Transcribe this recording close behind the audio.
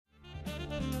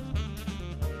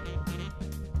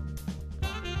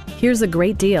Here's a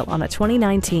great deal on a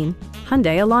 2019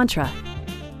 Hyundai Elantra.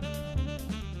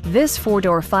 This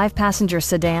four-door, five-passenger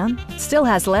sedan still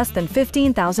has less than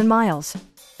 15,000 miles.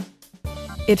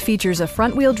 It features a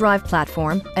front-wheel drive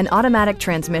platform, an automatic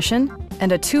transmission,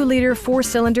 and a 2-liter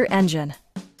four-cylinder engine.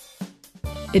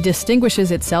 It distinguishes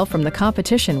itself from the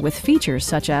competition with features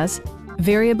such as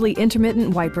variably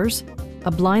intermittent wipers,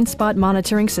 a blind spot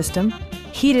monitoring system,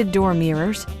 heated door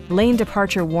mirrors, lane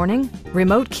departure warning,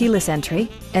 remote keyless entry,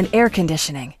 and air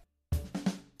conditioning.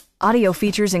 Audio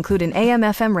features include an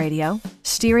AM/FM radio,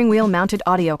 steering wheel mounted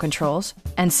audio controls,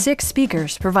 and 6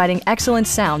 speakers providing excellent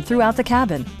sound throughout the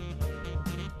cabin.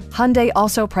 Hyundai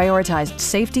also prioritized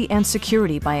safety and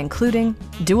security by including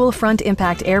dual front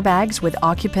impact airbags with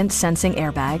occupant sensing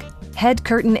airbag, head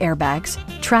curtain airbags,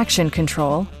 traction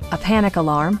control, a panic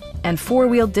alarm, and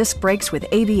 4-wheel disc brakes with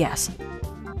ABS.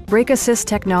 Brake Assist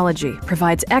technology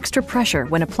provides extra pressure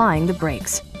when applying the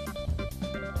brakes.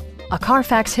 A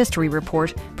Carfax history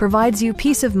report provides you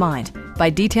peace of mind by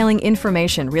detailing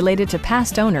information related to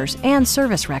past owners and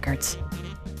service records.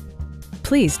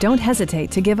 Please don't hesitate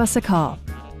to give us a call.